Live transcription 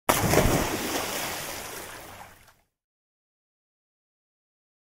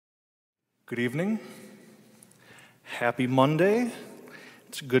Good evening. Happy Monday.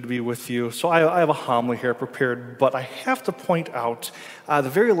 It's good to be with you. So I have a homily here prepared, but I have to point out the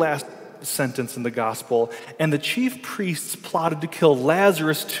very last sentence in the gospel, and the chief priests plotted to kill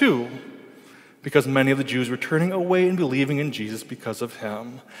Lazarus too, because many of the Jews were turning away and believing in Jesus because of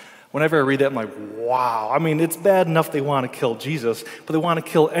him. Whenever I read that, I'm like, wow. I mean, it's bad enough they want to kill Jesus, but they want to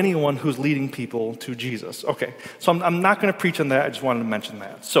kill anyone who's leading people to Jesus. Okay, so I'm not going to preach on that. I just wanted to mention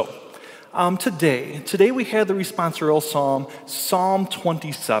that. So today we had the responsorial psalm, Psalm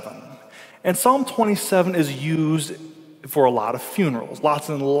 27. And Psalm 27 is used for a lot of funerals, lots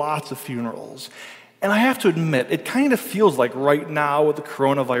and lots of funerals. And I have to admit, it kind of feels like right now with the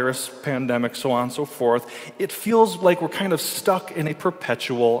coronavirus pandemic, so on and so forth, it feels like we're kind of stuck in a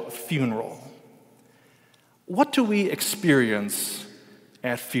perpetual funeral. What do we experience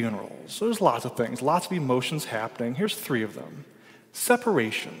at funerals? So there's lots of things, lots of emotions happening. Here's three of them: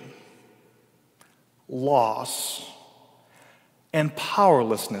 separation, loss, and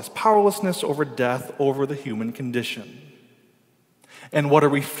powerlessness. Powerlessness over death, over the human condition. And what are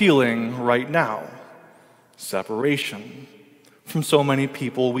we feeling right now? Separation from so many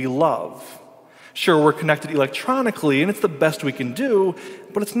people we love. Sure, we're connected electronically, and it's the best we can do,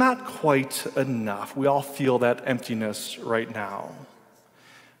 but it's not quite enough. We all feel that emptiness right now.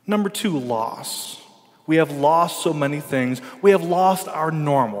 Number two, loss. We have lost so many things. We have lost our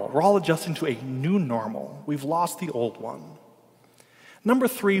normal. We're all adjusting to a new normal. We've lost the old one. Number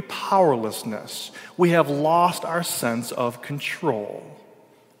three, powerlessness. We have lost our sense of control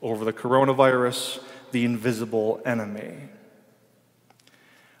over the coronavirus, the invisible enemy.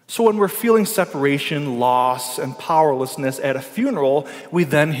 So when we're feeling separation, loss, and powerlessness at a funeral, we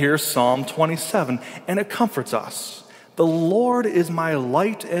then hear Psalm 27, and it comforts us. The Lord is my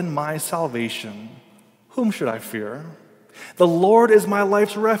light and my salvation. Whom should I fear? The Lord is my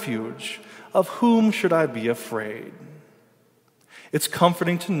life's refuge. Of whom should I be afraid? It's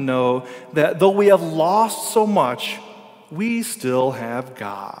comforting to know that though we have lost so much, we still have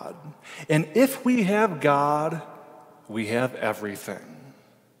God. And if we have God, we have everything.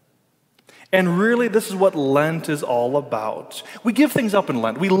 And really, this is what Lent is all about. We give things up in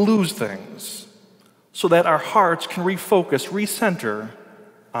Lent. We lose things so that our hearts can refocus, recenter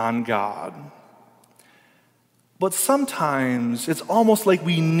on God. But sometimes it's almost like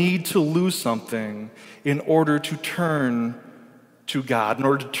we need to lose something in order to turn to God, in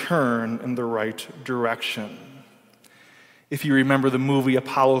order to turn in the right direction. If you remember the movie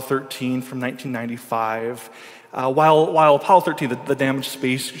Apollo 13 from 1995, while Apollo 13, the damaged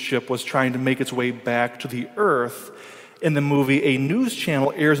spaceship, was trying to make its way back to the Earth, in the movie, a news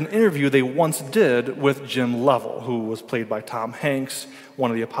channel airs an interview they once did with Jim Lovell, who was played by Tom Hanks,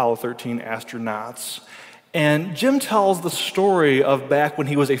 one of the Apollo 13 astronauts. And Jim tells the story of back when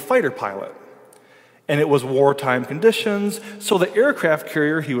he was a fighter pilot. And it was wartime conditions, so the aircraft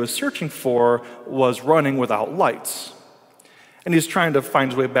carrier he was searching for was running without lights. And he's trying to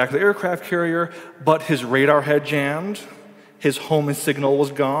find his way back to the aircraft carrier, but his radar had jammed, his homing signal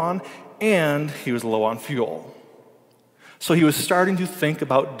was gone, and he was low on fuel. So he was starting to think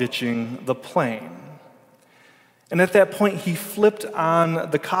about ditching the plane. And at that point, he flipped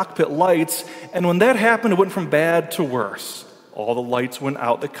on the cockpit lights, and when that happened, it went from bad to worse. All the lights went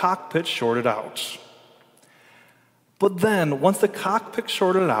out, the cockpit shorted out. But then, once the cockpit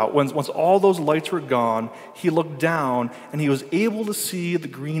shorted out, once all those lights were gone, he looked down and he was able to see the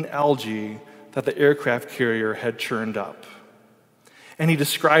green algae that the aircraft carrier had churned up. And he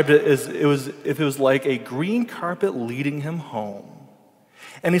described it as if it was like a green carpet leading him home.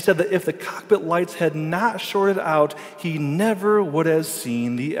 And he said that if the cockpit lights had not shorted out, he never would have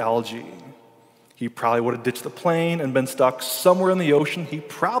seen the algae. He probably would have ditched the plane and been stuck somewhere in the ocean. He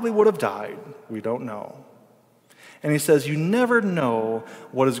probably would have died. We don't know. And he says, you never know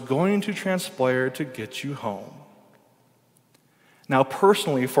what is going to transpire to get you home. Now,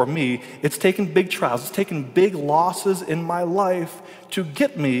 personally, for me, it's taken big trials, it's taken big losses in my life to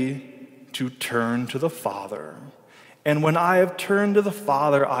get me to turn to the Father. And when I have turned to the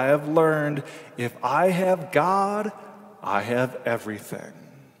Father, I have learned if I have God, I have everything.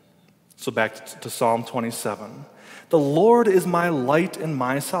 So back to Psalm 27. The Lord is my light and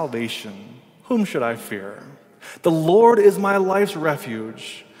my salvation. Whom should I fear? The Lord is my life's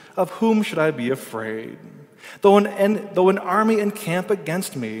refuge. Of whom should I be afraid? Though an army encamp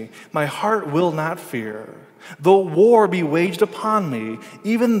against me, my heart will not fear. Though war be waged upon me,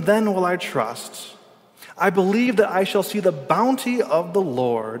 even then will I trust. I believe that I shall see the bounty of the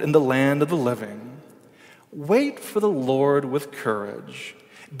Lord in the land of the living. Wait for the Lord with courage.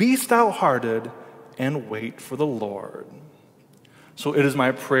 Be stout-hearted and wait for the Lord. So it is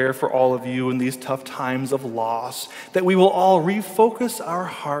my prayer for all of you in these tough times of loss that we will all refocus our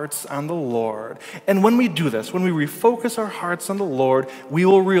hearts on the Lord. And when we do this, when we refocus our hearts on the Lord, we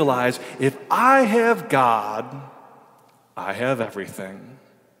will realize if I have God, I have everything.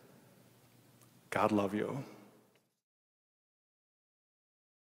 God love you.